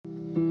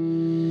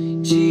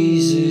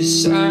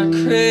Jesus, I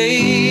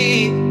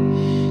crave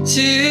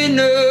to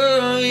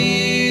know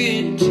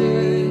you,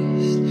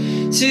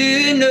 just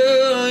to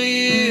know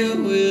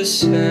you will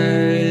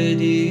satisfy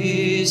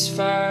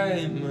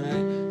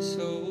my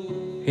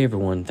soul. Hey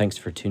everyone, thanks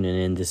for tuning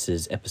in. This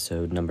is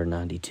episode number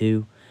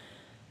 92,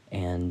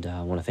 and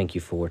I want to thank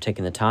you for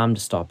taking the time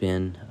to stop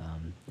in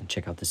and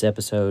check out this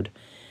episode.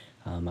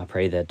 I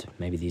pray that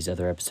maybe these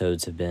other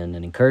episodes have been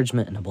an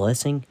encouragement and a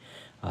blessing.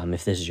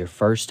 If this is your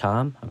first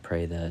time, I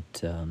pray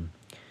that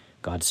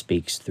God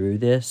speaks through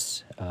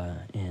this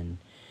and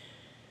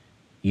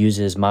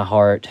uses my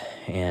heart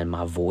and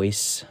my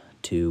voice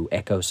to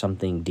echo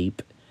something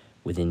deep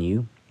within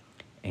you,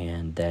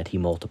 and that He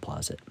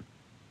multiplies it.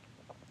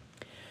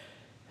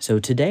 So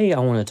today I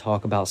want to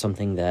talk about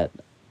something that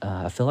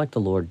I feel like the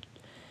Lord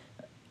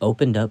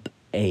opened up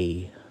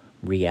a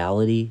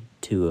reality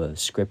to a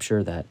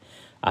scripture that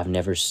I've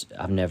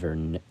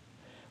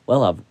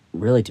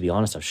really, to be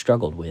honest, I've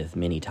struggled with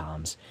many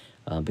times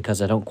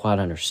because I don't quite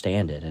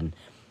understand it. And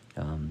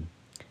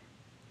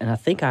I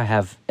think I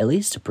have at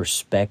least a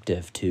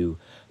perspective to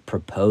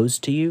propose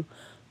to you.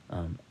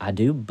 I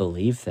do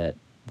believe that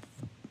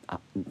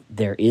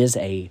there is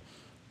a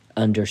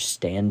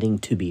understanding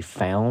to be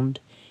found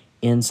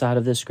inside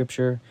of this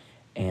scripture,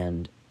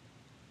 and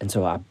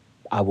so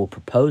I will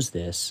propose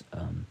this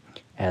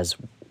as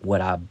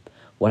what I'm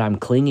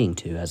clinging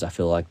to, as I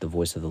feel like the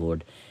voice of the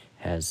Lord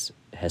has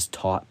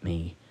taught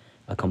me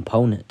a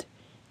component,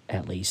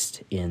 at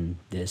least, in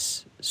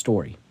this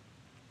story.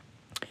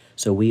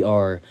 So we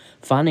are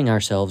finding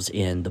ourselves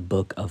in the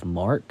book of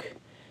Mark,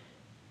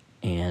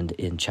 and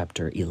in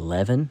chapter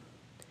 11.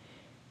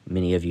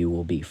 Many of you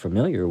will be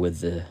familiar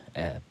with the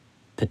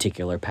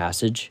particular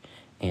passage,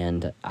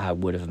 and I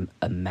would have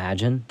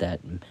imagined that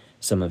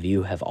some of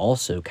you have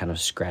also kind of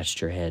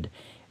scratched your head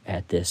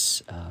at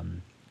this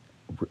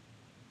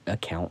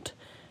account.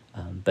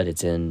 But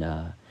it's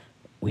in,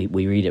 we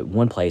read it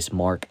one place,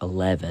 Mark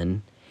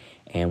 11,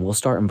 and we'll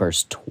start in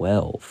verse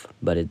 12,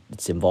 but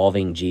it's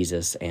involving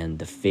Jesus and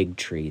the fig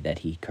tree that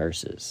he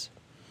curses.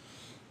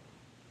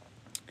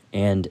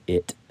 And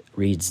it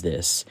reads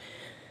this: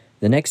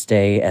 "The next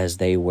day, as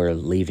they were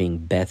leaving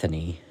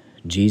Bethany,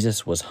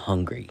 Jesus was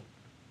hungry.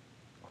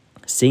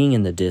 Seeing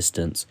in the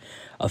distance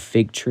a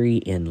fig tree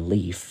in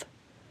leaf,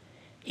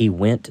 he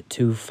went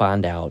to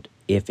find out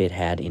if it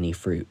had any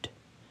fruit."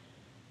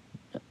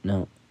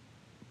 Now,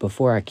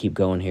 before I keep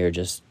going here,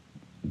 just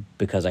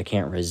because I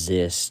can't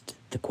resist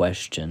the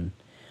question,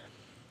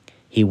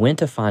 he went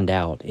to find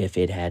out if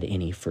it had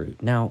any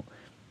fruit. Now,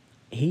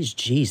 he's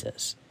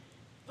Jesus,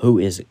 who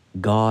is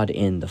God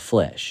in the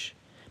flesh.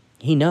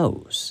 He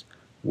knows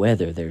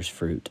whether there's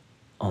fruit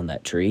on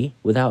that tree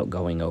without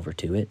going over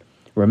to it.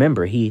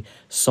 Remember, he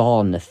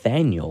saw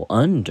Nathanael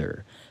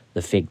under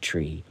the fig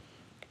tree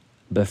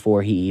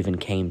before he even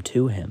came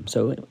to him.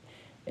 So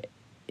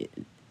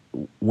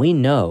we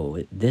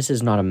know this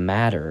is not a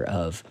matter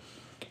of,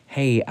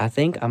 hey, I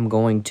think I'm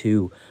going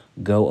to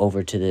go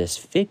over to this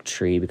fig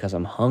tree because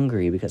I'm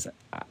hungry, because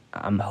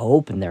I'm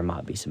hoping there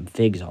might be some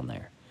figs on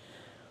there.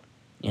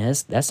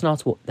 Yes, that's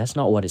not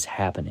what is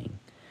happening.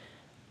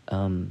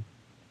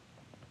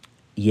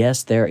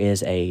 Yes, there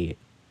is a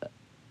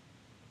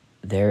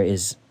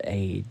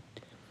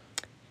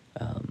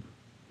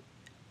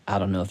I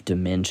don't know if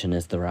dimension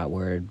is the right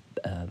word,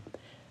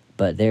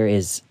 but there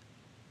is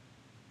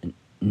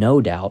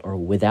no doubt, or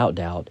without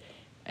doubt,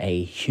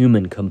 a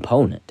human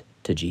component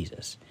to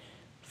Jesus.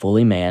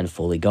 Fully man,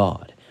 fully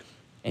God.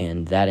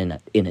 And that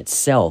in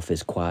itself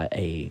is quite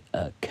a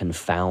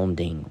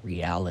confounding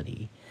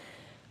reality.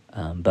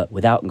 But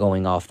without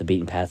going off the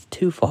beaten path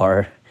too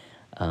far,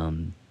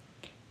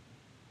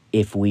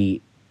 if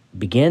we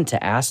begin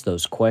to ask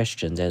those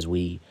questions as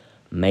we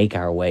make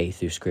our way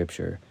through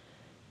Scripture,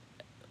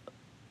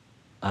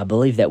 I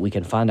believe that we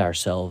can find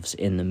ourselves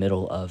in the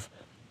middle of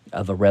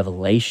a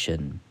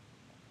revelation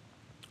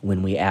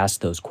when we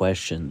ask those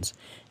questions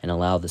and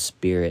allow the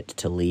Spirit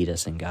to lead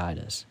us and guide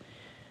us.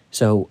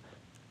 So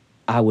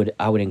I would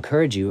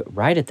encourage you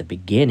right at the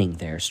beginning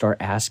there, start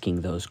asking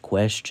those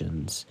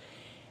questions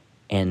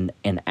and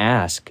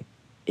ask,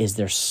 is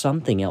there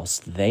something else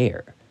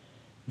there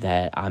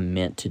that I'm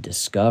meant to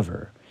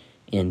discover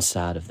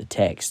inside of the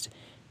text?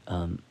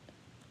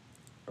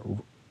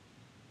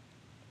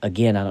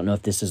 Again, I don't know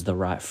if this is the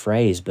right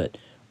phrase, but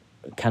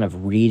kind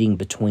of reading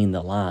between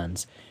the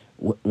lines.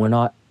 We're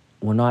not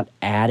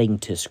adding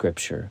to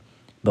Scripture,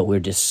 but we're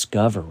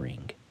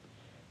discovering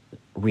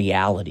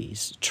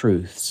realities,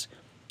 truths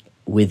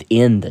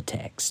within the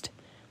text.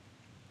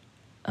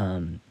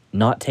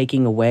 Not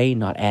taking away,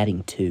 not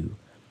adding to,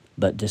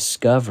 but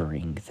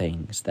discovering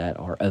things that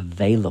are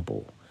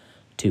available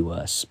to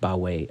us by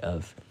way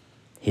of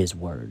His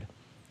Word.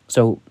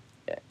 So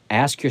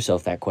ask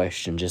yourself that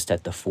question just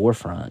at the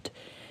forefront,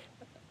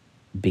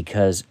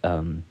 because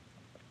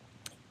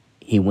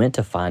he went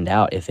to find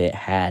out if it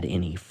had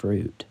any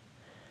fruit.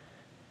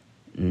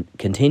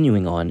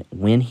 Continuing on,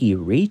 when he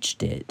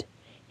reached it,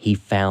 he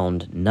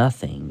found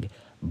nothing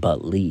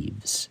but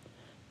leaves,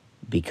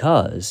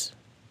 because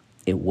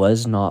it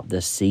was not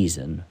the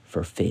season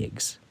for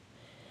figs.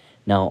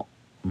 Now,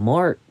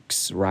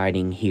 Mark's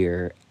writing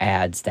here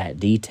adds that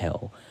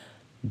detail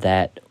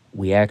that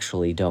we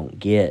actually don't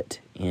get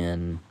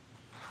in,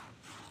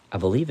 I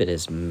believe it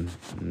is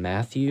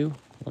Matthew.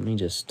 Let me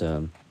just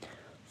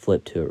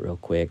flip to it real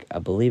quick. I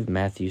believe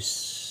Matthew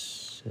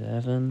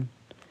 7.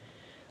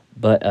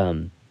 But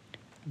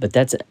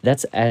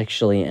that's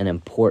actually an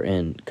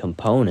important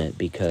component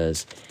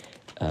because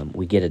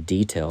we get a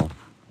detail.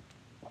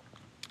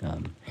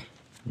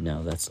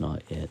 No, that's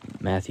not it.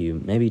 Matthew,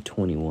 maybe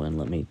 21.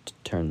 Let me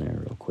turn there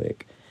real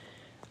quick.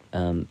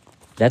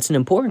 That's an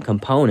important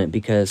component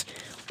because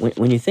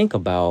when you think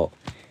about,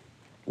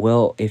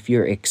 well, if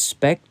you're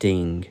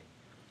expecting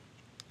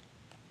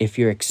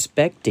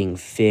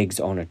figs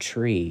on a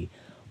tree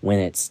when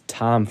it's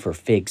time for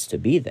figs to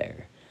be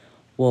there,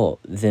 well,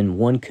 then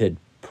one could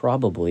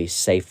probably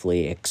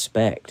safely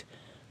expect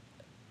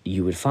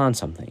you would find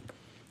something.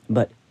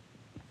 But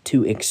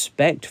to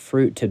expect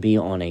fruit to be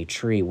on a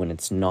tree when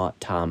it's not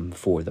time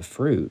for the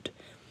fruit,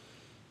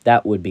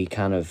 that would be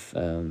kind of,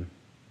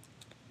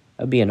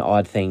 that'd be an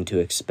odd thing to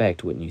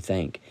expect, wouldn't you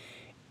think?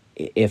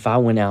 If I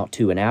went out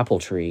to an apple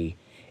tree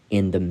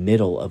in the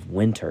middle of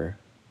winter,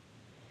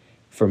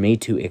 for me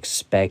to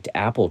expect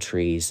apple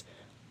trees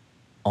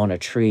on a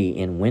tree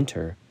in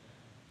winter,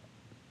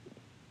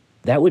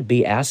 that would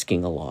be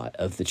asking a lot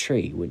of the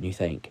tree, wouldn't you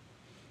think?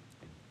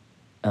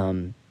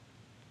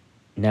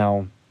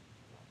 Now,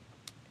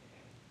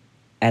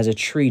 as a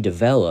tree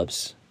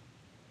develops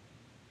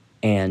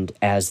and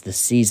as the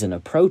season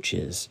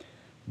approaches,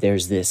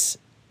 there's this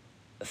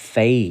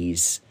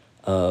phase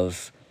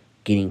of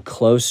getting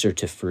closer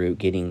to fruit,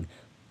 getting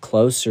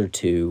closer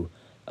to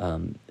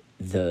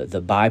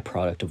the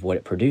byproduct of what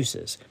it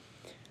produces.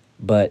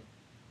 But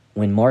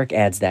when Mark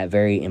adds that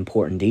very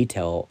important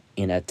detail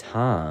in a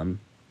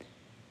time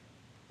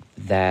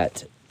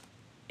that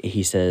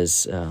he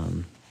says,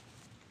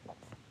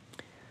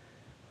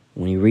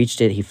 when he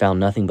reached it, he found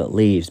nothing but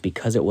leaves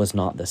because it was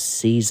not the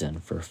season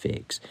for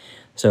figs.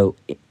 So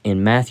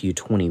in Matthew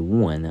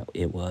 21,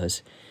 it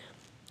was,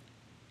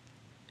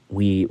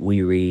 we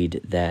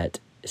read that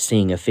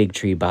seeing a fig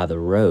tree by the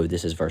road,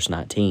 this is verse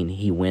 19,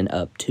 he went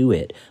up to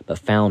it, but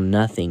found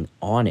nothing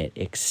on it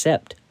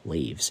except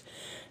leaves.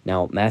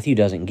 Now, Matthew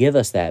doesn't give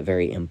us that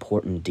very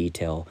important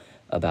detail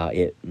about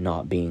it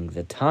not being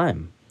the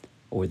time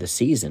or the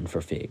season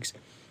for figs.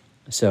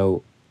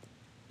 So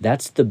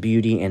that's the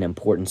beauty and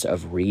importance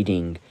of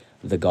reading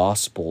the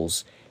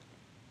Gospels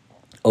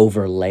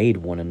overlaid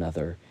one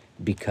another,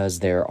 because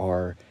there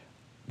are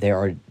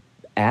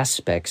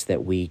aspects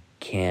that we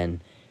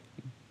can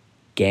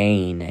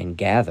gain and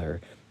gather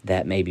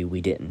that maybe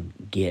we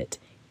didn't get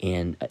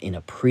in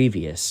a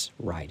previous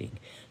writing.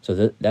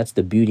 So that's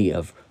the beauty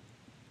of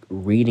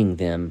reading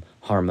them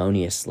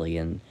harmoniously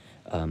and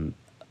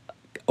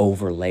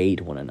overlaid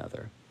one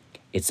another.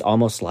 It's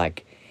almost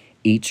like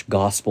each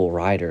gospel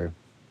writer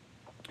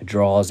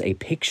draws a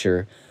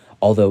picture,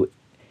 although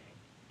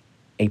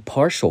a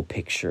partial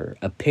picture,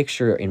 a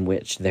picture in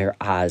which their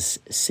eyes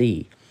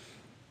see.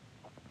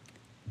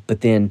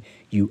 But then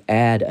you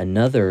add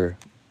another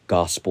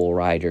gospel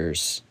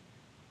writer's,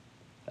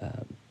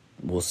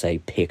 we'll say,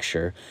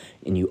 picture,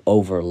 and you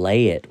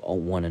overlay it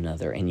on one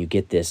another, and you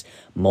get this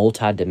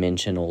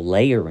multidimensional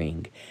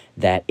layering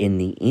that in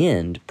the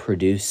end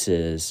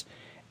produces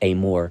a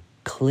more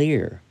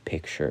clear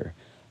picture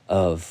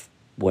of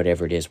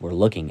whatever it is we're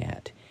looking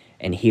at.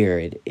 And here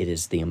it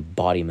is the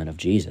embodiment of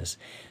Jesus,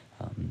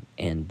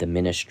 and the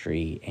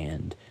ministry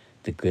and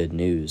the good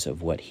news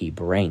of what he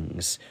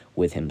brings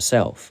with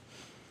himself.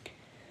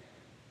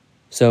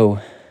 So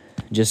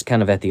just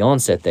kind of at the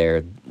onset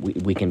there,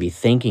 we can be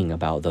thinking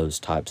about those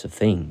types of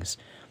things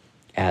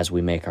as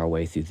we make our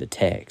way through the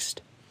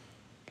text.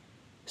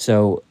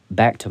 So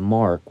back to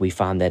Mark, we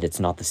find that it's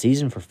not the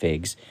season for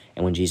figs,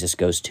 and when Jesus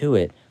goes to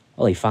it,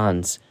 well, he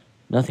finds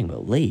nothing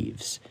but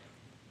leaves.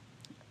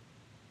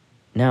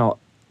 Now,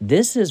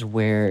 this is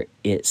where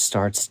it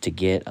starts to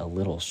get a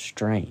little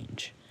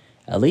strange,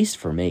 at least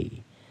for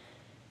me.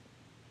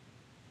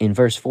 In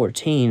verse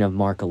 14 of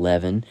Mark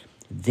 11,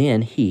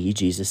 then he,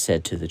 Jesus,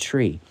 said to the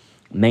tree,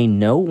 "May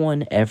no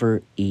one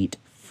ever eat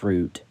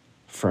fruit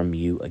from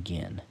you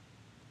again."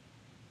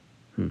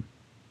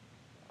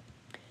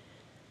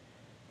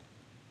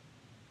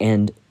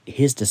 And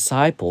his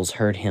disciples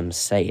heard him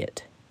say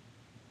it.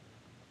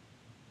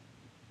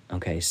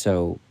 Okay,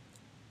 so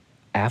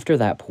after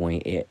that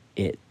point,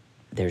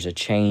 there's a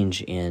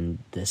change in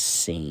the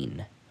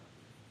scene.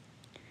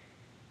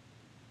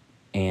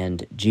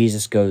 And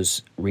Jesus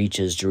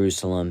reaches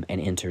Jerusalem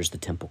and enters the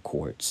temple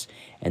courts.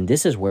 And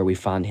this is where we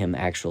find him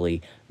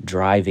actually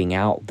driving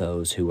out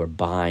those who are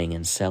buying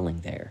and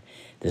selling there.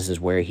 This is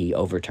where he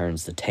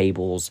overturns the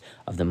tables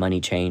of the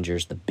money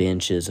changers, the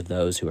benches of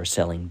those who are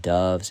selling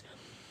doves.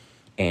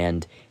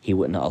 And he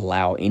wouldn't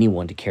allow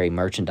anyone to carry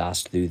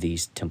merchandise through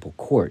these temple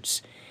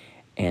courts.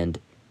 And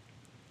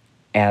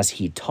as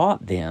he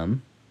taught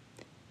them,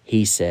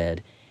 he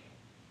said,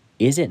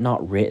 Is it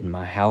not written,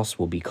 my house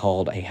will be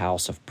called a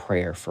house of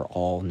prayer for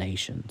all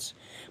nations,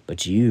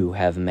 but you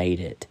have made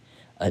it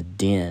a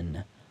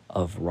den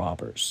of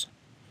robbers.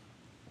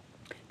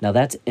 Now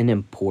that's an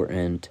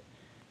important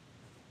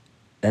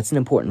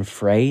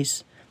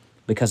phrase,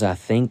 because I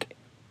think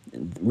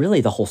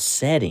really the whole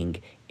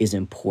setting is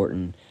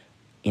important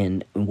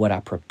in what I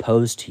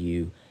propose to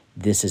you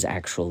this is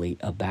actually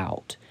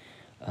about.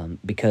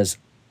 Because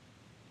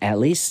at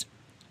least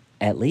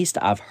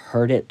I've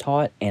heard it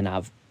taught, and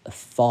I've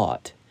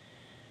thought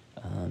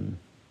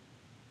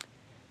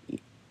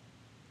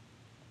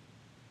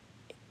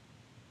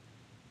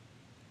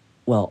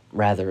well,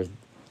 rather,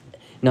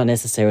 not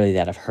necessarily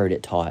that I've heard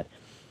it taught,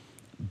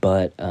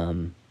 but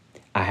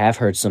I have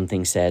heard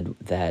something said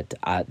that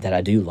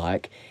I do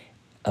like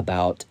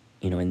about,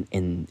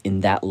 in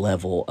that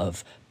level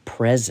of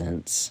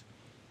presence,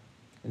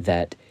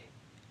 that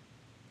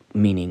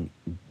meaning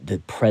the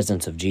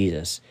presence of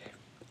Jesus,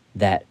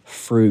 that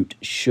fruit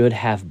should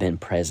have been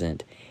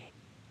present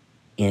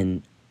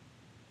in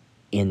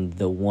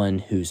the one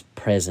whose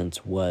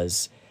presence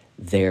was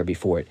there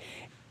before it.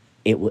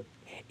 It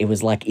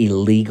was like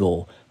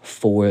illegal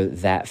for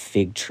that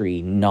fig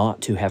tree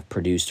not to have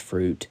produced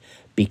fruit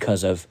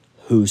because of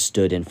who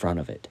stood in front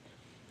of it.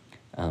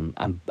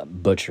 I'm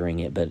butchering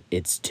it, but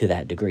it's to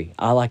that degree.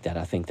 I like that.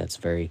 I think that's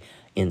very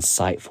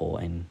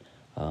insightful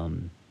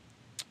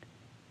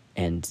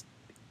and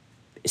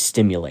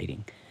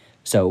stimulating.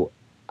 So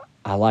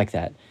I like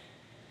that.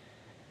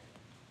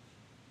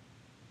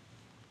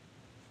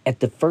 At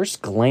the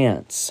first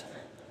glance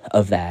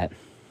of that,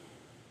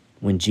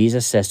 when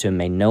Jesus says to him,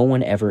 "May no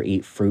one ever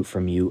eat fruit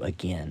from you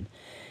again,"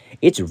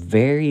 it's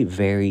very,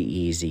 very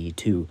easy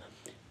to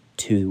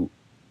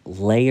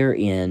layer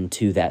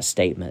into that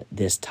statement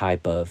this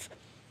type of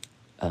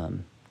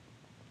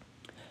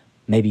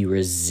maybe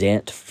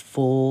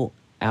resentful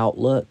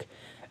outlook,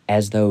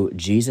 as though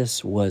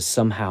Jesus was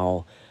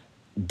somehow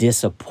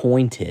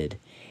disappointed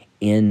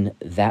in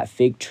that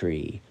fig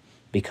tree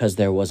because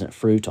there wasn't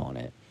fruit on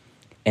it.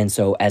 And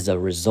so as a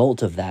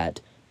result of that,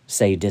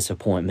 say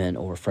disappointment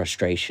or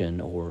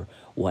frustration or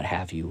what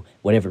have you,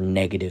 whatever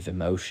negative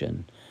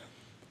emotion,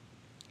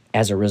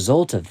 as a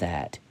result of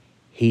that,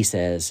 he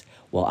says,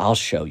 well, I'll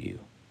show you.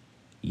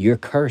 You're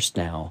cursed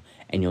now,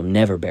 and you'll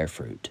never bear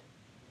fruit.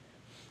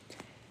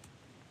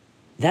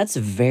 That's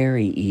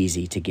very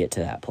easy to get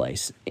to that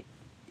place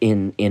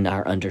in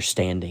our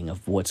understanding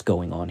of what's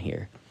going on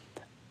here.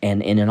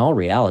 And in all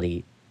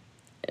reality,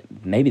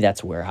 maybe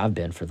that's where I've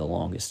been for the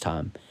longest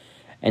time.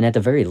 And at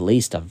the very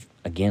least,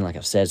 like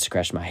I've said,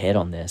 scratched my head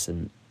on this,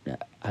 and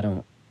I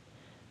don't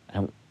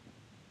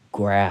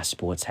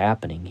grasp what's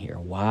happening here.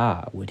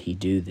 Why would he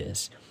do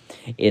this?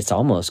 It's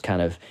almost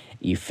kind of,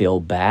 you feel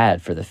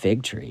bad for the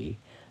fig tree,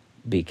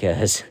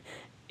 because,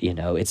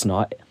 it's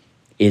not,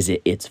 is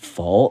it its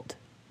fault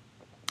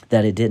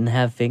that it didn't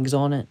have figs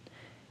on it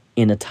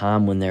in a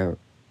time when there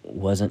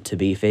wasn't to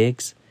be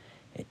figs?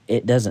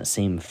 It doesn't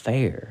seem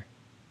fair.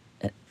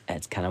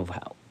 That's kind of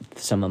how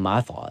some of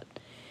my thought.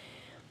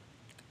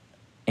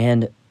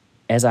 And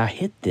as I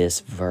hit this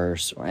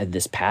verse, or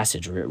this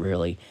passage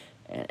really,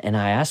 and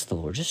I asked the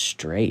Lord just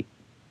straight,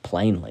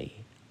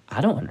 plainly,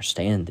 I don't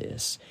understand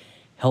this.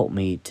 Help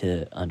me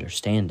to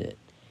understand it.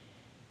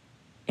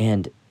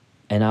 And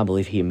I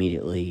believe he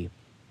immediately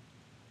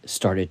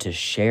started to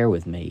share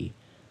with me,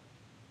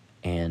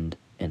 and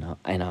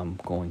I'm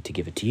going to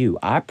give it to you.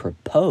 I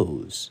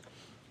propose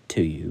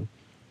to you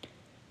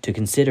to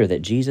consider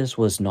that Jesus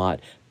was not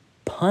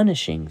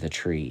punishing the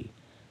tree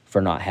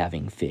for not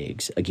having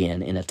figs,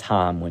 again, in a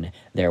time when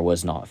there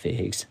was not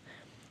figs.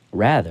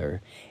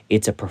 Rather,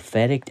 it's a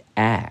prophetic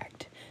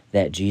act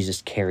that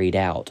Jesus carried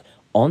out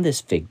on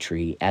this fig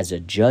tree as a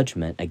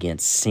judgment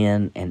against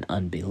sin and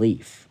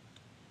unbelief.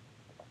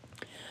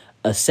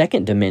 A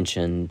second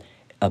dimension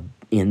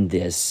in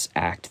this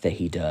act that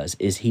he does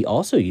is he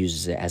also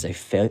uses it as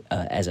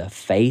a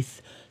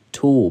faith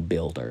tool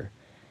builder.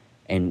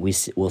 And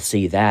we'll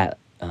see that,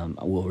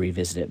 we'll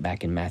revisit it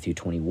back in Matthew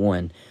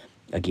 21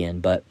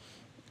 again, but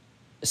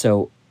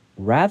so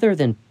rather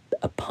than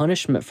a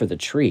punishment for the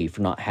tree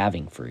for not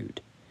having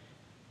fruit,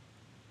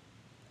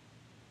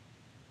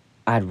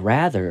 I'd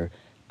rather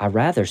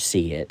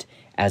see it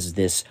as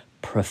this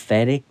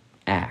prophetic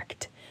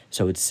act.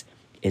 So it's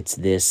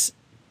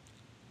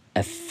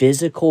a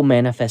physical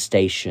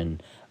manifestation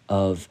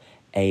of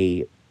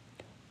a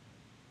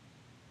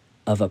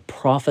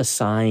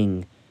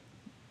prophesying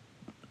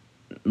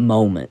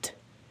moment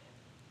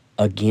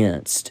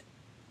against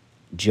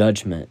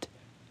judgment,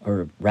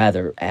 or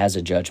rather as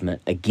a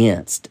judgment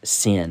against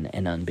sin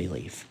and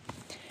unbelief.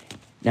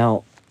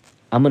 Now,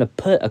 I'm going to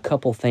put a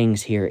couple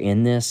things here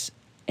in this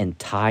and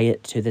tie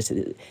it to this.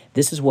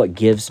 This is what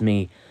gives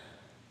me,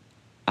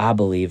 I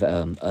believe,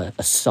 a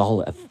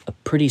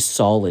pretty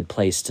solid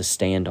place to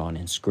stand on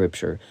in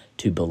Scripture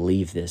to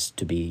believe this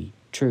to be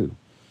true.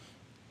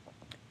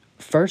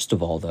 First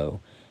of all, though,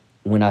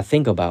 when I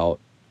think about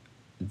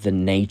the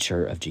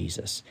nature of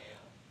Jesus,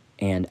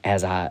 and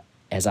as I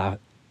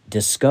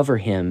discover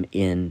him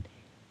in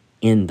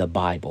the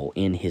Bible,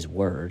 in his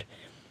word,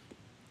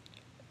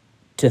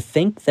 To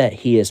think that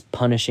he is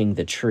punishing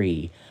the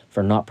tree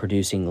for not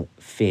producing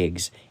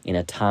figs in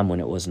a time when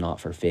it was not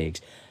for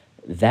figs,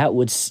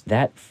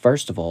 that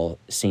first of all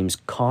seems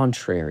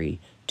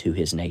contrary to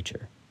his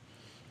nature.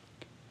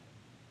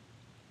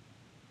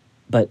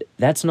 But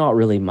that's not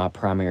really my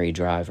primary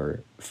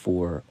driver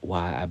for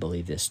why I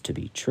believe this to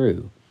be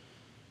true.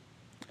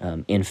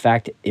 In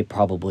fact, it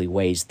probably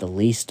weighs the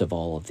least of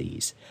all of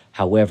these.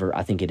 However,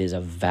 I think it is a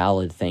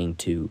valid thing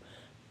to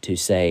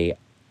say,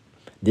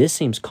 this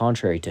seems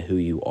contrary to who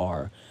you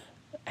are.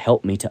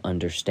 Help me to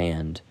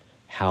understand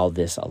how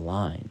this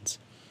aligns.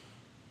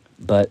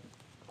 But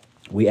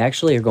we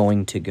actually are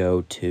going to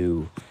go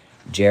to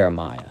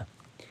Jeremiah.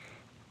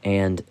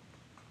 And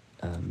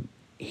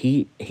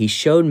he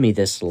showed me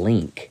this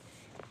link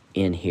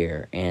in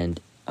here, and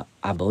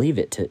I believe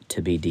it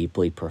to be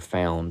deeply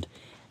profound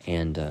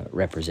and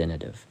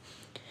representative.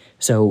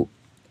 So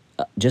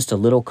just a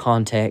little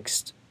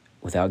context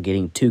without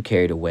getting too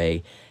carried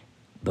away.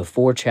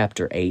 Before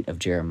chapter 8 of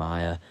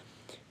Jeremiah,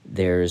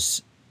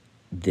 there's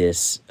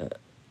this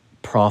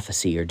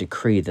prophecy or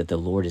decree that the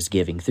Lord is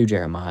giving through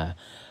Jeremiah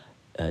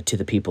to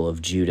the people of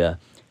Judah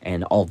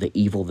and all the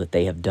evil that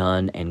they have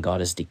done, and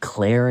God is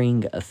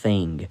declaring a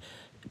thing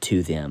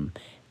to them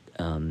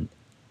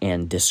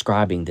and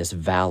describing this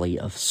valley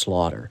of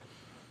slaughter.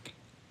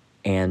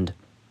 And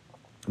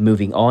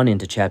moving on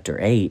into chapter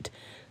 8,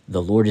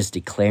 the Lord is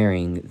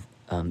declaring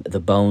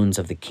the bones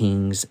of the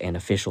kings and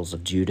officials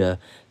of Judah,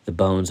 the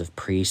bones of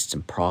priests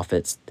and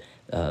prophets,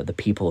 the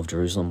people of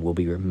Jerusalem will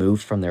be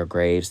removed from their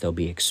graves. They'll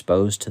be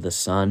exposed to the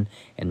sun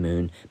and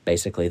moon,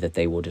 basically that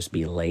they will just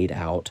be laid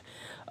out.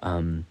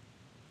 And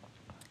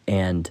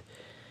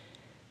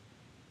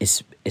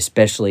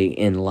especially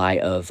in light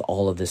of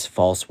all of this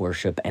false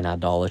worship and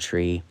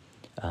idolatry.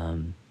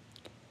 And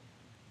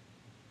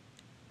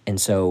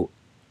so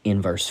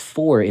in verse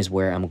 4 is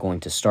where I'm going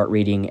to start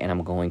reading, and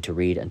I'm going to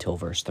read until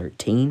verse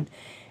 13.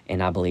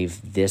 And I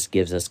believe this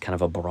gives us kind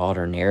of a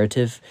broader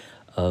narrative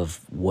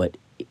of what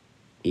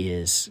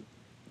the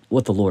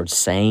Lord's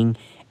saying.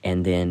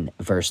 And then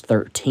verse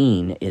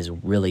 13 is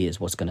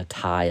what's going to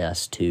tie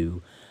us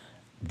to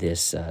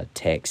this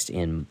text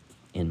in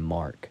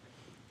Mark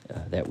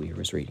that we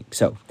was reading.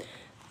 So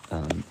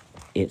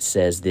it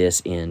says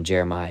this in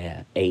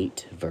Jeremiah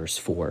 8, verse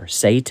 4.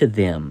 Say to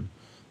them,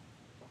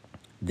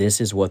 this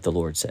is what the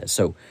Lord says.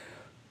 So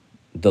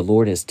the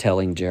Lord is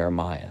telling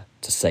Jeremiah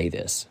to say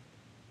this.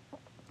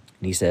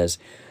 And he says,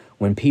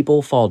 when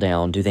people fall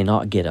down, do they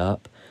not get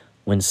up?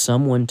 When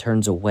someone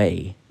turns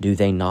away, do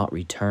they not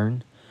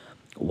return?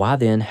 Why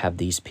then have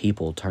these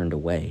people turned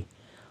away?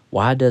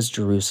 Why does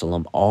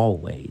Jerusalem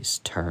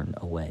always turn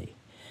away?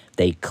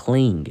 They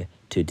cling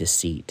to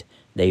deceit.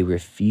 They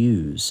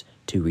refuse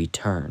to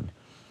return.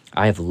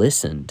 I have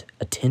listened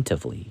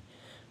attentively,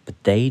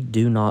 but they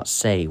do not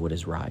say what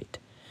is right.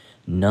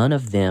 None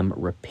of them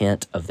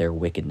repent of their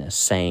wickedness,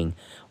 saying,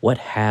 what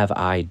have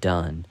I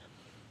done?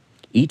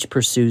 Each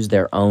pursues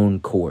their own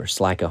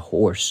course, like a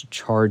horse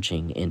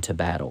charging into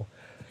battle.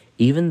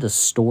 Even the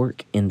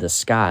stork in the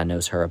sky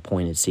knows her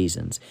appointed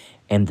seasons,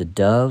 and the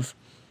dove,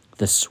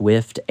 the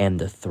swift, and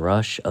the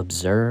thrush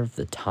observe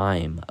the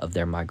time of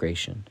their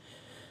migration.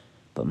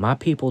 But my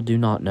people do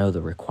not know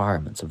the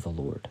requirements of the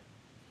Lord.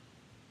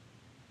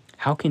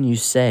 How can you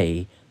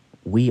say,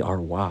 we are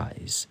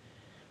wise,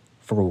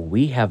 for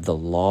we have the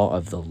law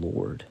of the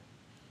Lord,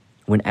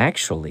 when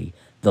actually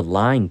the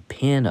lying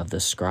pen of the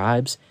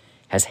scribes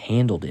has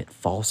handled it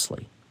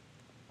falsely?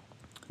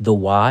 The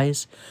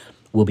wise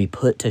will be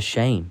put to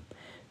shame.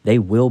 They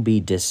will be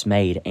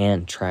dismayed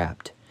and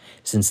trapped,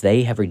 since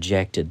they have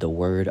rejected the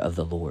word of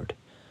the Lord.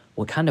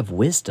 What kind of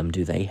wisdom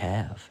do they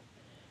have?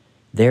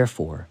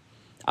 Therefore,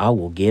 I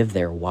will give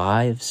their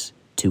wives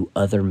to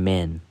other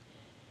men,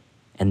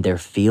 and their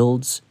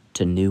fields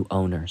to new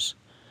owners.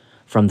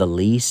 From the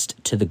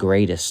least to the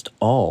greatest,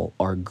 all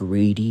are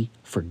greedy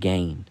for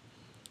gain.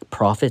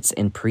 Prophets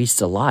and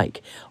priests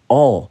alike,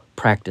 all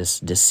practice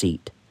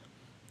deceit.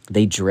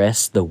 They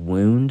dress the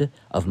wound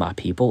of my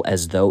people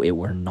as though it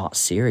were not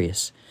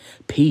serious.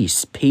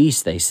 Peace,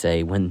 peace, they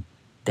say, when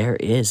there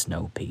is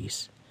no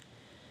peace.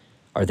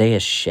 Are they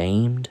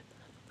ashamed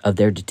of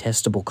their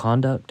detestable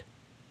conduct?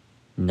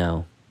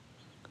 No,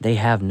 they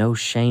have no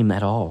shame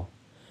at all.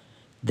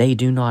 They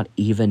do not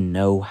even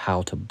know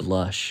how to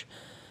blush,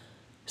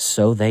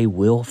 so they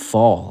will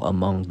fall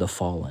among the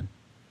fallen.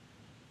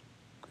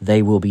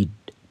 They will be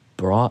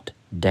brought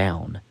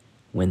down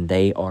when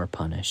they are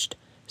punished,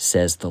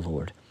 says the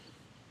Lord.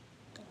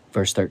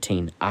 Verse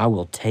 13, I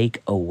will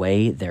take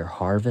away their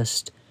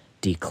harvest,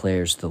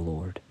 declares the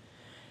Lord.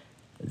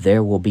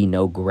 There will be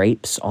no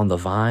grapes on the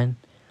vine,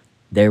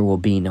 there will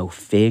be no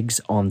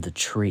figs on the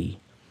tree,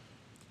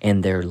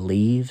 and their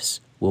leaves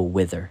will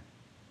wither.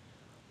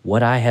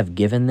 What I have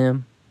given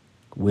them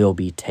will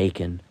be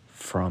taken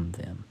from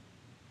them.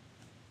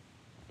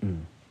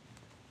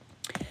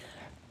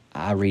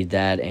 I read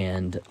that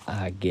and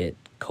I get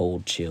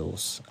cold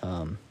chills.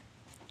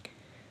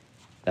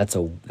 That's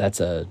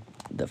the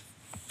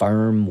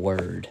firm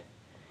word,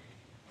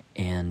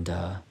 and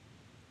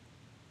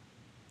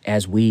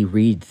as we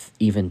read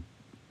even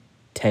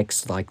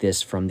texts like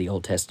this from the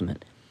Old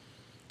Testament,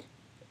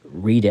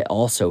 read it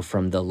also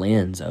from the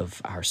lens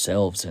of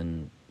ourselves,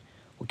 and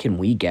what can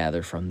we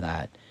gather from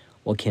that?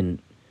 What can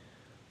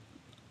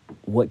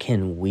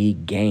we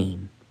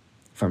gain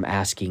from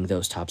asking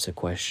those types of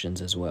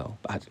questions as well?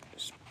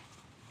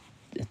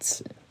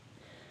 It's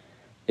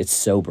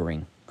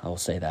sobering, I'll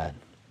say that.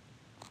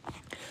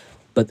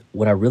 But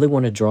what I really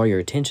want to draw your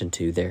attention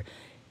to there,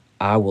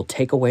 I will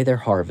take away their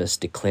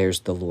harvest, declares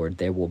the Lord.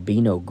 There will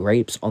be no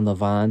grapes on the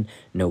vine,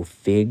 no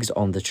figs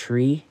on the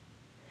tree,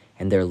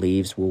 and their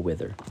leaves will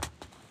wither.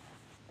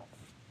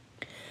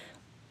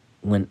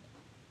 When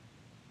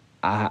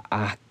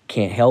I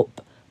can't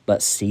help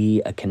but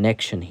see a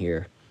connection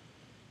here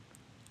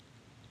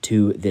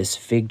to this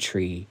fig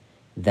tree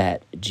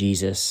that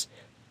Jesus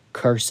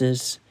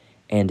curses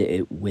and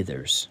it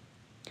withers.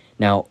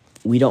 Now,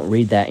 we don't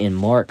read that in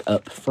Mark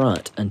up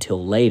front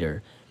until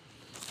later,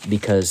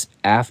 because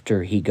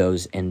after he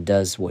goes and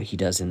does what he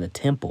does in the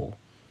temple,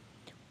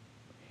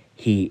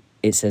 it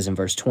says in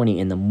verse 20,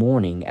 in the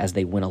morning as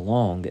they went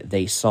along,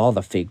 they saw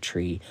the fig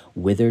tree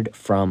withered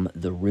from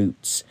the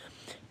roots.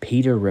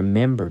 Peter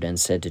remembered and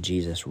said to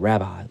Jesus,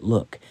 Rabbi,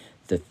 look,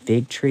 the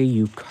fig tree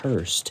you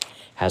cursed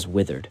has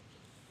withered.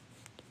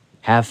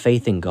 Have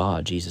faith in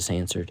God, Jesus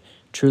answered.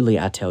 Truly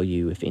I tell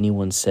you, if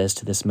anyone says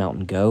to this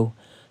mountain, go,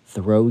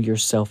 throw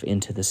yourself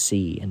into the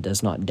sea, and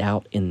does not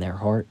doubt in their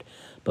heart,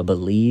 but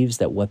believes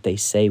that what they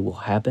say will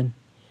happen,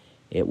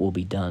 it will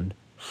be done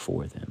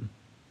for them.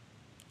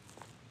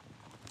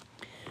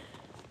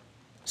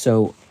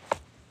 So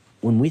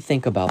when we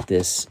think about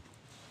this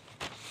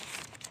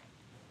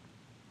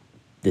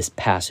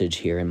passage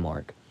here in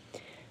Mark,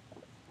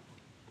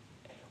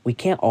 we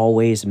can't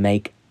always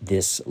make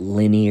this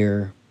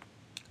linear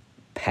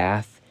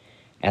path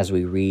as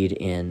we read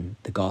in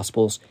the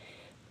Gospels.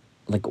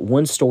 Like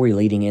one story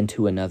leading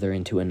into another,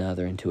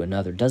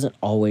 doesn't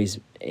always,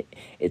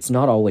 it's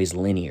not always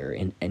linear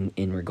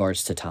in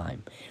regards to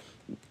time.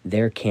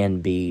 There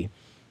could be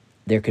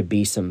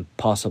some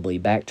possibly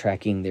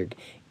backtracking.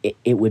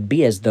 It would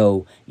be as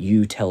though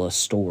you tell a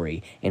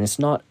story, and it's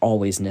not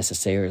always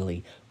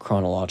necessarily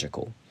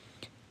chronological.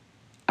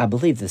 I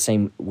believe the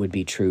same would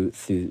be true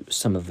through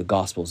some of the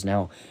Gospels.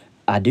 Now,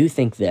 I do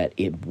think that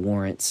it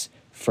warrants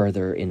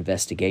further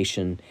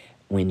investigation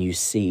when you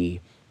see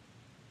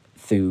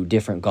through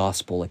different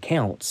gospel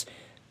accounts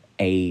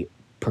a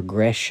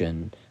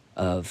progression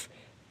of,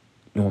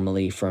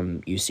 normally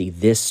from, you see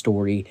this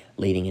story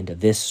leading into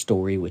this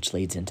story, which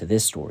leads into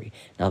this story.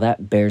 Now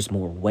that bears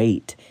more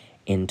weight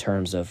in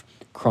terms of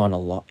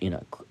chronology,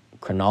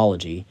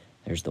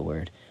 there's the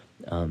word.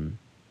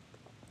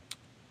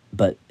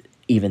 But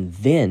even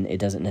then, it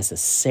doesn't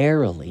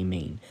necessarily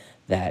mean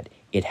that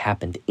it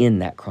happened in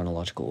that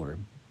chronological order.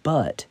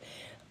 But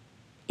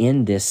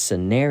in this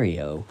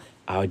scenario,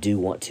 I do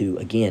want to,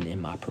 again,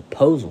 in my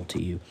proposal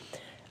to you,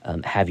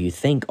 have you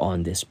think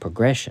on this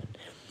progression.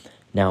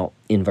 Now,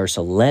 in verse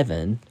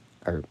 11,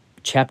 or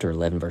chapter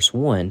 11, verse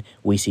 1,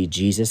 we see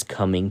Jesus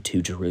coming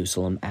to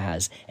Jerusalem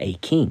as a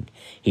king.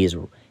 He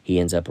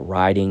ends up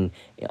riding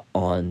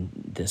on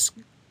this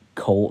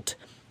colt,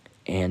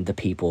 and the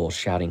people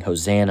shouting,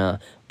 Hosanna,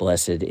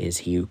 blessed is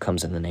he who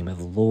comes in the name of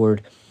the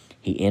Lord.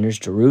 He enters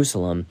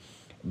Jerusalem,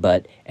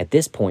 but at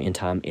this point in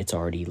time, it's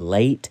already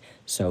late,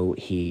 so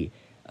he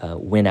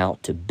went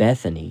out to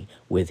Bethany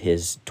with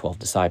his 12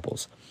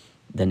 disciples.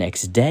 The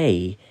next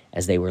day,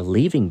 as they were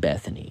leaving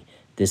Bethany,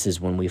 this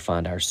is when we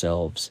find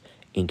ourselves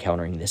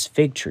encountering this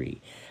fig tree.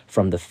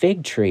 From the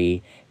fig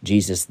tree,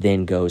 Jesus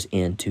then goes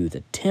into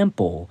the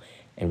temple,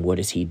 and what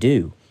does he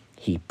do?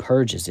 He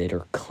purges it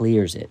or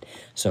clears it.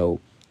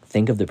 So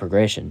think of the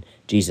progression.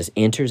 Jesus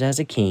enters as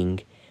a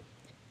king.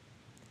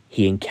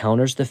 He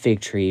encounters the fig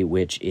tree,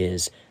 which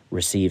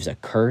receives a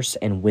curse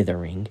and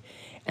withering,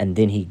 and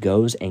then he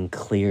goes and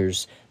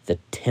clears the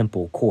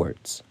temple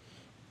courts.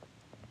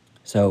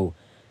 So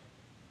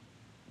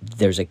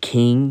there's a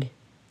king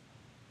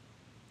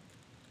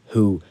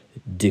who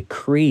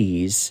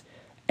decrees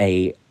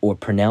or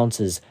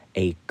pronounces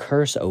a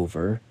curse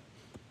over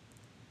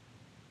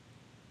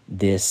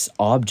this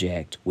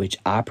object, which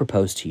I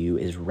propose to you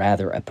is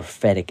rather a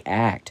prophetic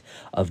act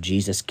of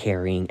Jesus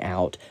carrying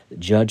out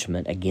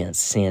judgment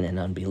against sin and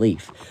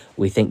unbelief.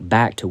 We think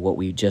back to what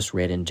we just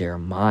read in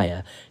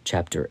Jeremiah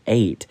chapter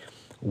 8.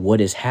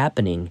 What is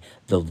happening?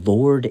 The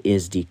Lord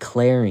is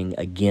declaring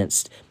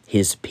against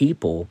his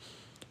people,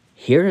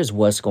 here is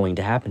what's going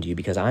to happen to you,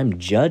 because I'm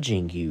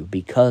judging you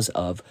because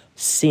of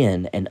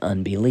sin and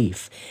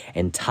unbelief.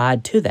 And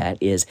tied to that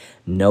is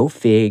no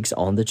figs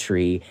on the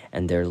tree,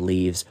 and their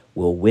leaves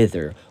will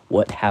wither.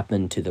 What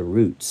happened to the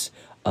roots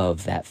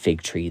of that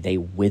fig tree? They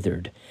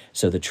withered.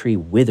 So the tree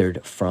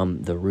withered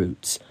from the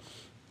roots.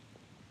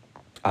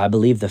 I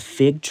believe the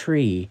fig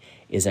tree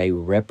is a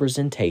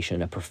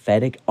representation, a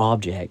prophetic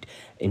object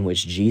in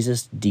which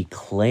Jesus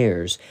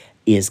declares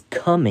is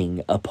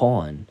coming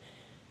upon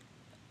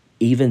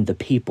even the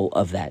people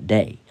of that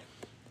day.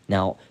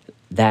 Now,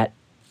 that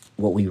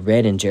what we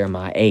read in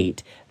Jeremiah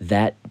 8,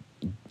 that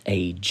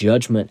a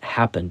judgment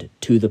happened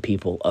to the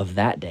people of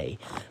that day.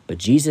 But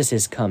Jesus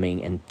is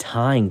coming and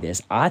tying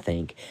this. I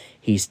think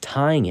he's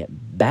tying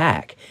it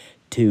back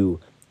to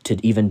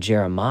even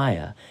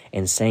Jeremiah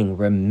and saying,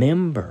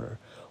 remember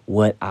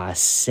what I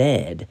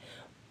said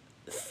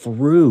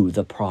through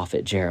the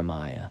prophet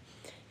Jeremiah.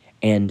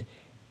 And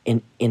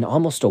in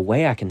almost a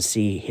way, I can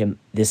see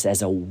this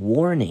as a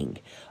warning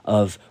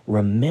of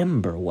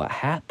remember what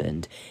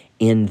happened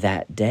in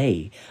that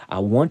day. I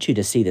want you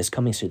to see this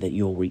coming so that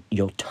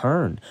you'll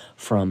turn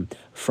from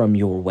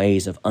your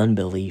ways of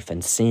unbelief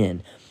and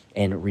sin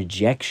and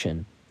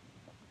rejection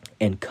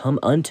and come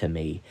unto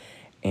me.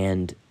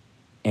 And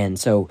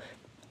so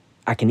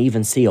I can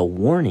even see a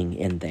warning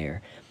in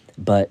there.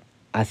 But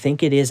I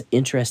think it is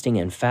interesting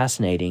and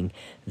fascinating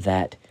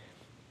that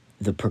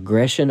the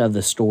progression of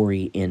the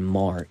story in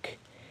Mark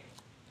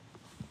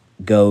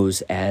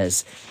goes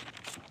as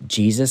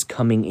Jesus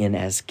coming in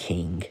as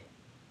king,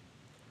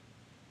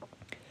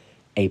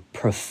 a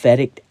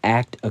prophetic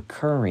act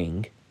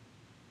occurring,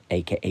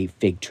 aka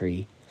fig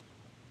tree,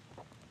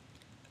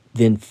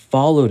 then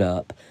followed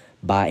up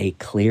by a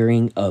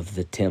clearing of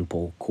the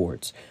temple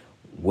courts.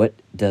 What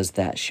does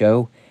that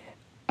show?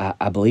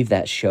 I believe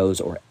that shows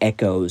or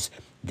echoes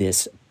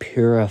this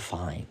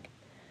purifying.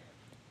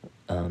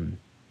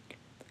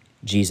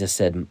 Jesus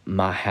said,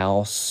 my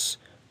house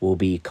will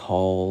be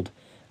called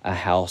a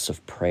house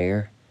of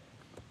prayer,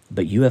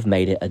 but you have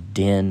made it a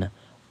den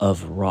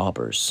of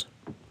robbers.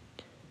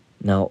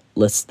 Now,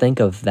 let's think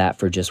of that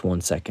for just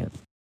 1 second.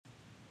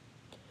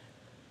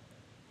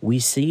 We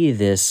see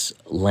this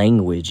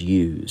language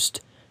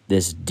used,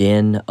 this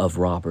den of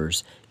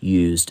robbers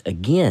used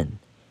again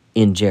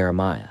in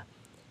Jeremiah,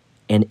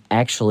 and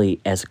actually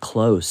as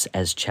close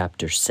as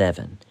chapter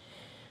 7.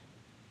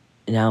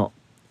 Now,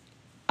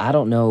 I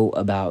don't know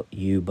about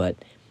you, but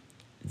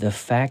the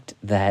fact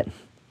that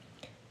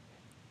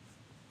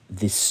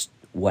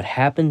what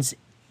happens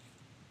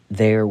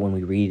there when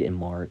we read in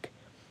Mark,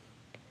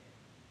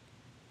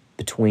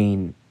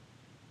 between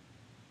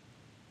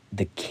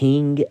the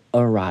king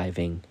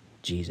arriving,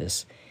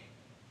 Jesus,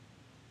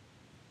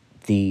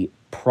 the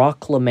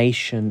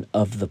proclamation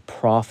of the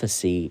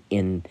prophecy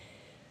in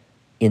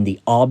the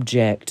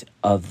object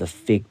of the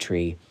fig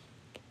tree,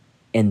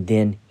 and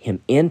then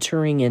him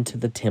entering into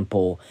the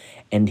temple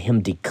and him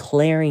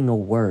declaring a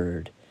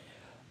word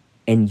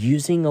and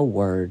using a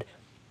word,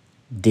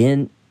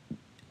 den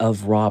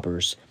of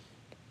robbers.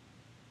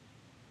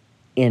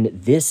 And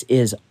this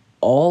is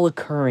all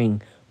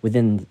occurring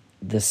within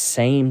the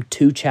same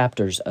 2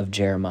 chapters of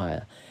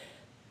Jeremiah.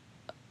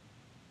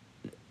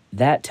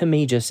 That to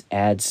me just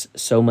adds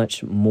so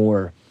much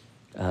more,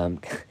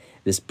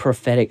 this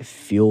prophetic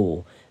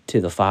fuel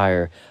to the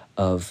fire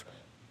of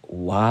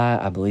why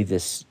I believe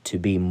this to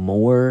be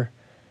more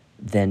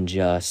than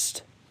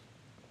just,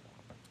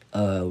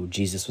 oh,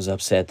 Jesus was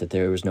upset that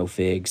there was no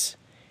figs,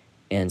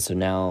 and so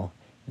now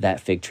that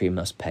fig tree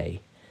must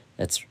pay.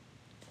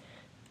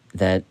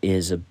 That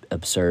is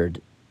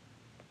absurd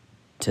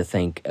to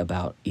think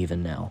about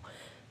even now.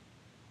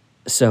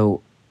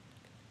 So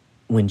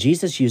when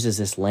Jesus uses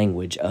this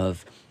language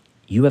of,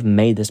 you have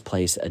made this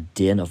place a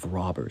den of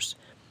robbers,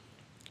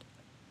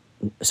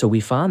 so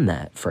we find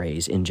that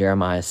phrase in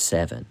Jeremiah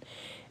 7.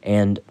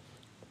 And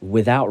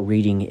without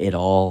reading it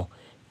all,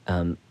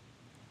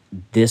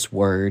 this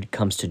word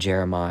comes to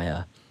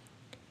Jeremiah.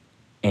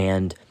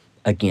 And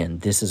again,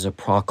 this is a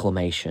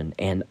proclamation.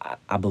 And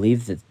I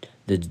believe that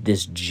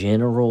this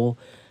general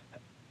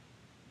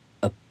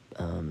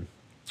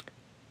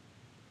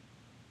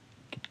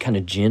kind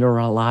of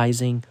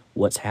generalizing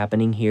what's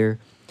happening here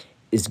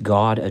is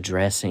God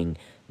addressing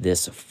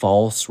this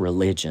false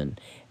religion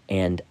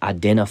and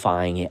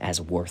identifying it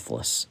as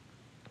worthless.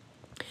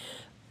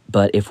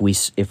 But if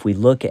we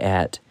look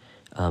at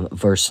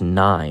verse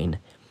 9,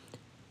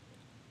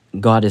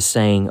 God is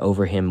saying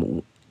over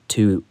him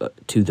to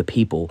the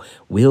people,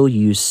 will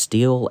you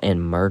steal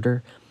and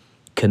murder,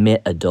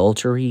 commit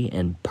adultery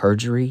and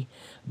perjury,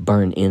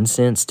 burn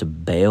incense to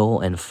Baal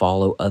and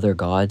follow other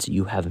gods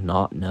you have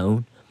not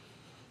known?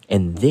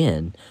 And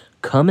then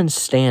come and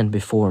stand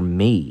before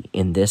me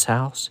in this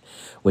house,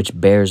 which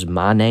bears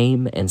my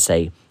name, and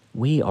say,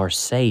 we are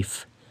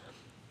safe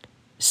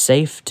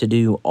to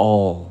do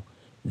all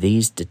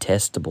these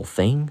detestable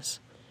things?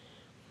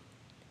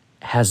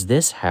 Has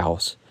this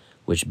house,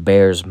 which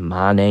bears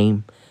my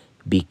name,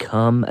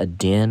 become a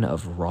den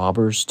of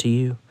robbers to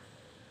you?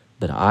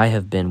 But I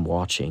have been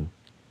watching,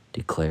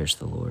 declares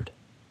the Lord.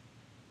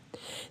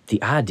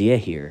 The idea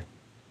here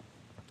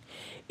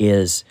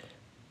is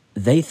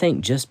they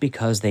think just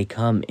because they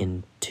come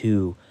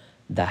into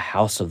the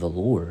house of the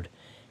Lord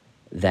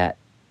that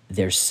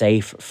they're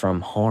safe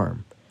from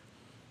harm.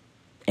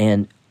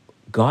 And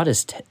God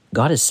is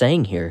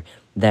saying here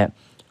that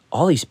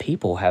all these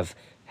people have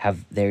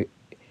the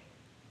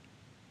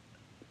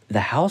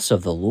house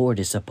of the Lord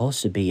is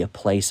supposed to be a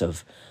place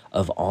of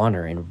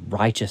honor and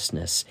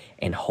righteousness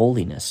and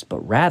holiness,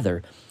 but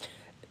rather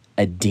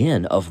a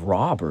den of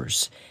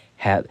robbers.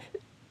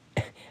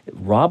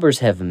 robbers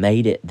have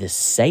made it this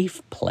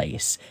safe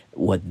place,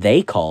 what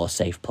they call a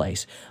safe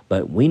place,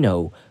 but we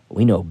know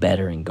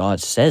better, and God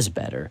says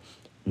better.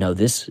 No,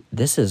 this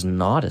is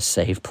not a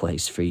safe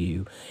place for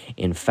you.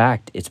 In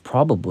fact, it's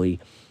probably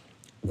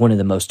one of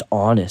the most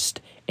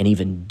honest and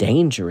even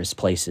dangerous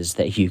places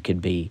that you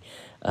could be,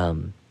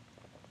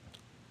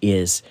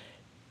 is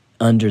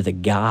under the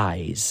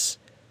guise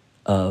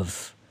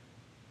of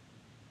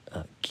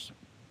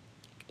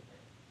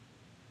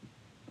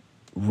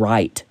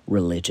right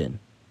religion.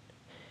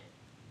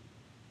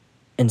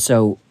 And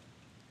so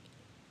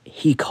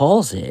he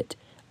calls it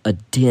a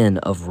den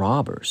of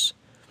robbers.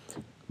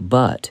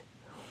 But,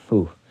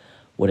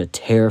 what a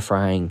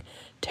terrifying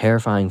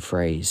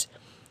phrase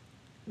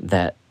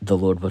that the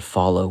Lord would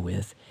follow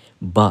with,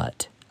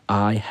 but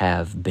I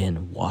have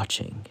been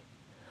watching.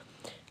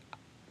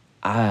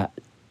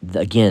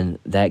 Again,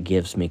 that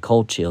gives me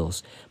cold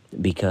chills,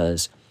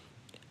 because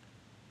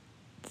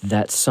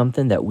that's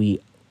something that we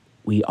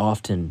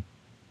often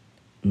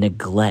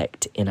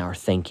neglect in our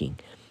thinking.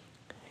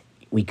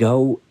 We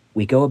go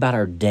about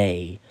our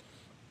day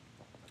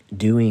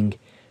doing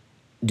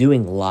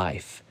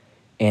life,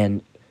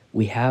 and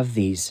we have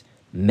these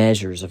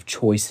measures of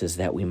choices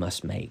that we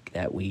must make,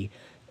 that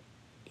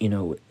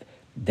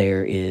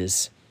there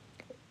is,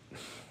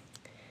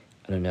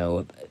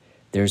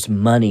 there's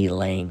money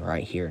laying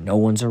right here. No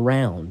one's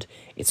around.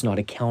 It's not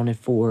accounted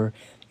for.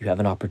 You have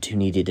an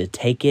opportunity to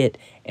take it,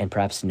 and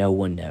perhaps no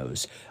one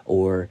knows.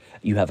 Or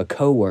you have a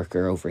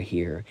coworker over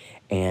here,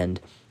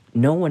 and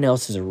no one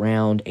else is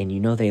around, and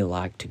they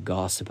like to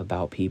gossip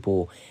about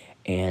people,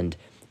 and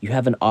you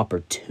have an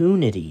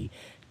opportunity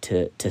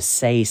to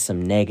say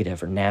some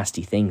negative or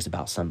nasty things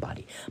about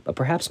somebody. But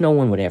perhaps no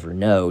one would ever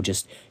know,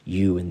 just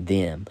you and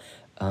them.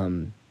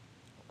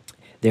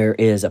 There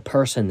is a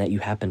person that you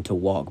happen to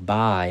walk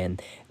by,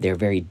 and they're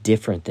very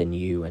different than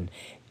you,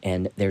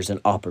 and there's an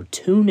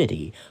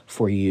opportunity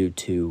for you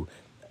to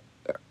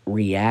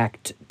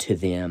react to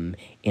them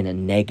in a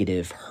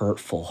negative,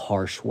 hurtful,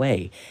 harsh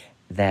way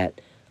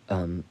that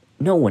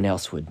no one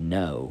else would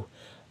know.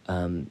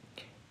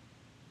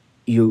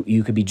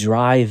 You could be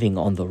driving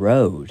on the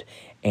road,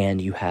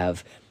 and you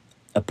have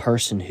a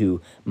person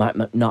who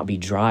might not be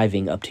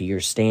driving up to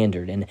your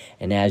standard,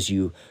 and as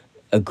you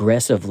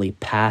aggressively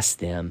pass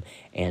them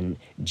and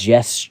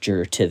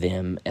gesture to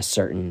them a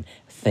certain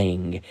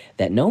thing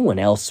that no one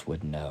else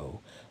would know,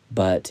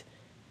 but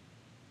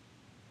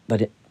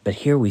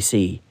here we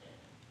see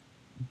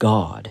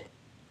God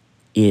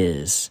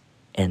is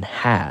and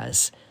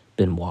has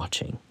been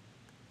watching.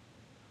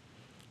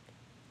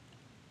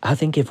 I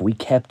think if we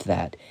kept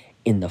that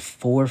in the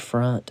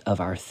forefront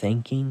of our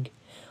thinking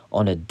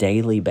on a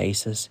daily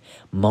basis,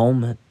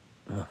 moment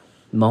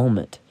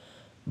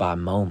by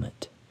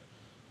moment,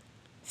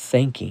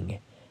 thinking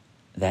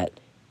that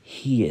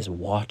He is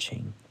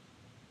watching,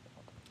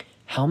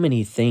 how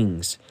many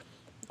things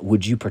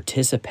would you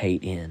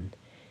participate in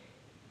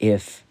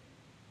if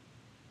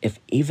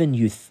even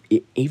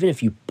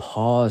if you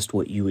paused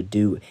what you would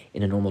do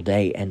in a normal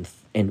day,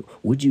 and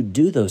would you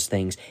do those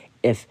things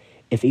if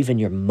even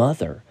your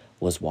mother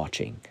was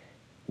watching?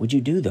 Would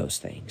you do those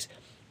things?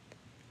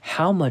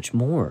 How much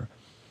more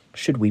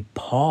should we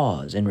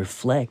pause and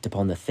reflect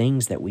upon the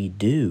things that we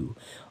do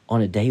on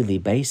a daily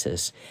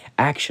basis,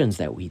 actions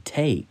that we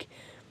take,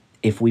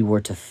 if we were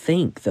to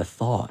think the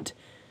thought,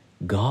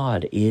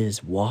 God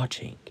is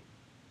watching?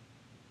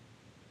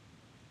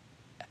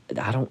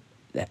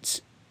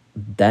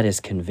 That is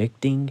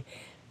convicting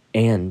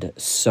and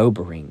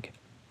sobering.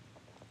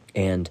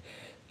 And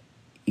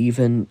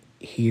even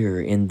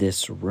here in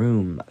this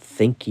room,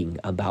 thinking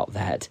about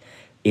that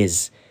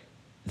is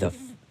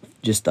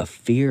just the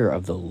fear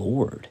of the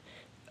Lord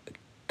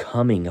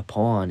coming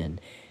upon,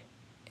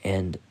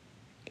 and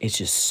it's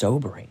just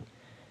sobering.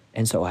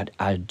 And so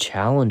I'd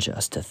challenge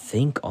us to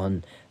think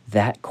on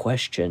that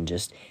question,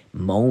 just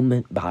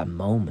moment by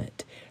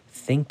moment,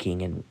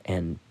 thinking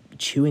and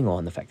chewing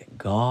on the fact that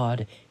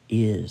God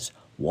is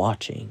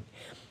watching.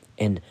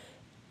 And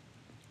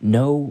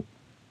none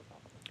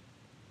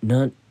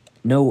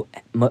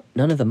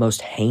of the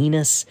most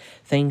heinous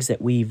things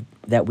that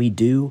we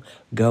do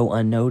go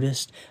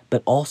unnoticed,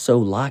 but also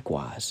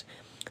likewise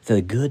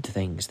the good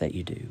things that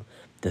you do,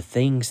 the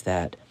things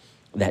that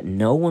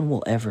no one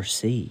will ever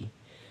see,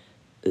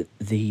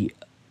 the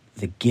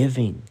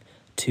giving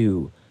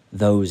to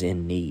those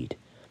in need,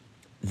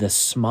 the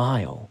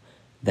smile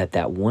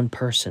that one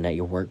person at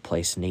your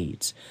workplace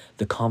needs,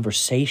 the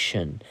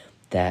conversation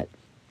that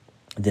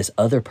this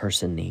other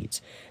person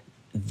needs,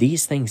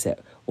 these things that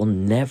will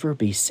never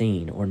be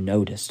seen or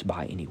noticed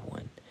by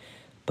anyone.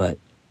 But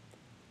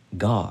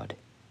God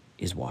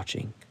is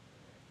watching.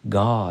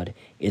 God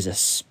is a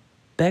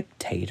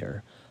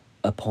spectator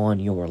upon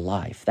your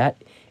life.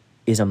 That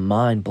is a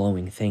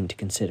mind-blowing thing to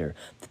consider,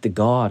 that the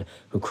God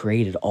who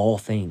created all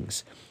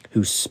things,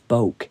 who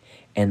spoke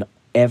and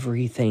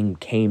everything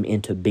came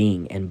into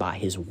being, and by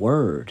His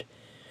word,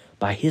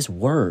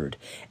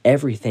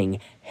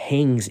 everything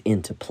hangs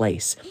into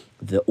place.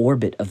 The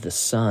orbit of the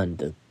sun,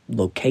 the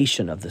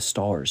location of the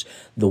stars,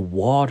 the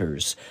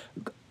waters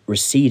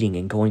receding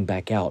and going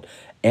back out.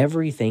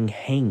 Everything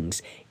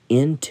hangs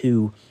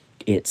into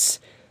its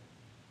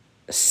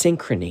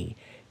synchrony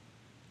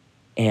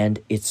and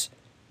its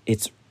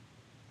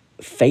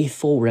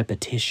faithful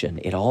repetition.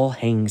 It all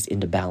hangs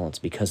into balance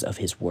because of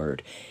his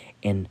word.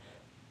 And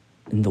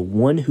the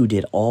one who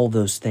did all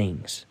those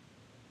things,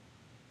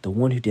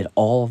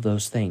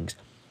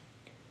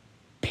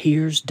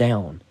 peers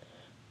down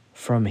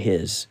from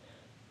his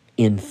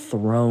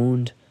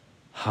enthroned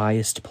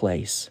highest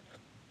place.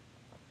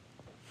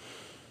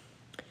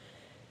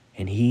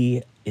 And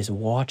he is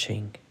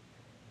watching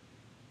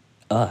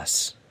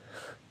us.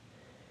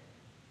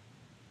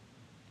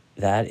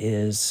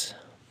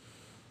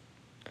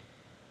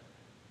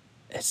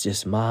 It's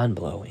just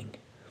mind-blowing.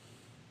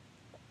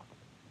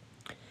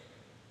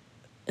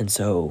 And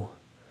so,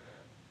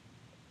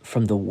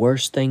 from the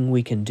worst thing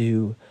we can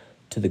do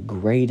to the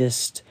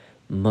greatest,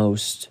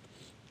 most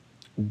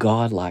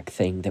godlike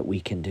thing that we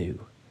can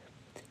do,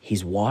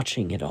 he's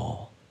watching it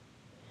all.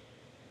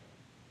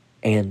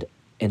 And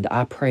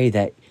I pray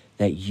that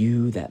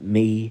you, that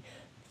me,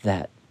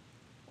 that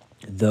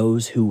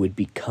those who would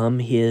become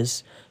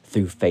his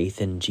through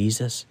faith in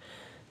Jesus,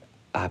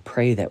 I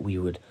pray that we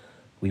would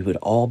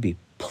all be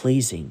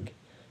pleasing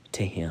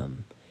to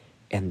him,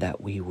 and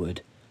that we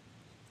would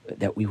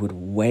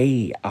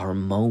weigh our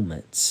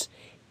moments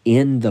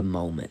in the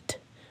moment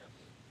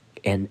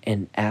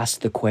and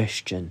ask the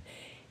question,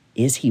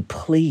 is he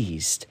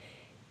pleased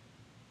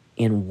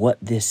in what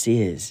this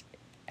is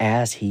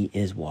as he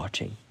is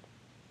watching?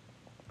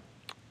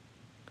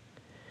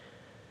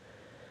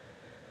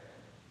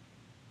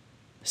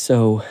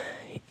 So,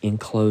 in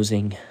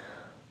closing,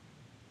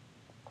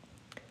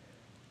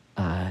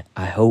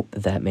 I hope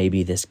that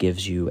maybe this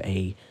gives you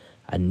a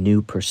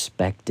new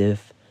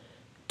perspective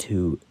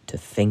to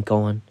think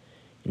on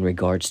in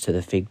regards to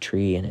the fig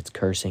tree and its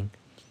cursing,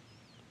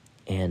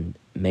 and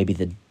maybe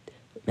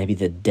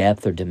the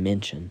depth or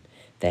dimension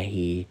that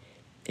he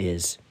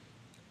is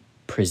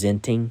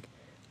presenting.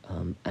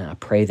 And I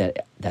pray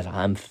that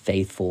I'm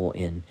faithful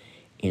in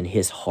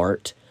his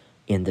heart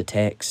in the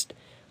text.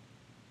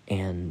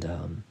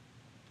 And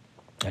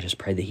I just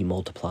pray that he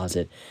multiplies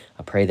it.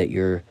 I pray that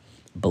you're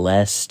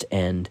blessed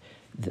and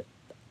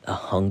a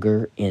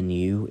hunger in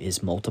you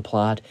is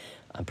multiplied.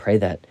 I pray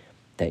that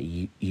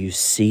you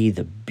see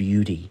the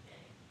beauty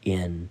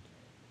in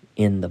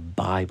the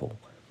Bible,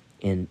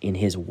 in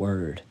his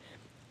word.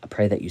 I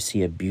pray that you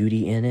see a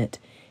beauty in it,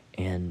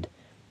 and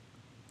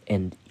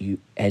you,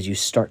 as you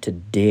start to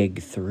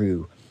dig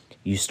through,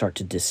 you start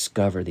to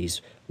discover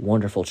these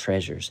wonderful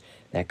treasures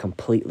that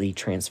completely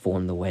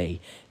transform the way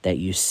that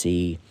you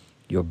see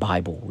your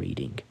Bible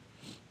reading.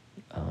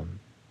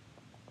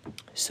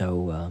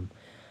 So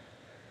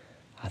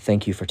I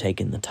thank you for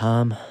taking the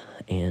time,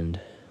 and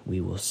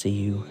we will see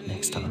you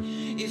next time.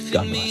 God bless. If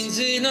it means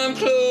that I'm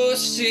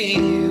close to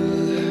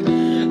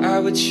you, I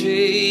would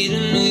trade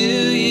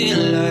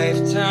 1,000,000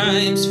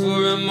 lifetimes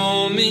for a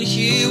moment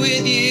here with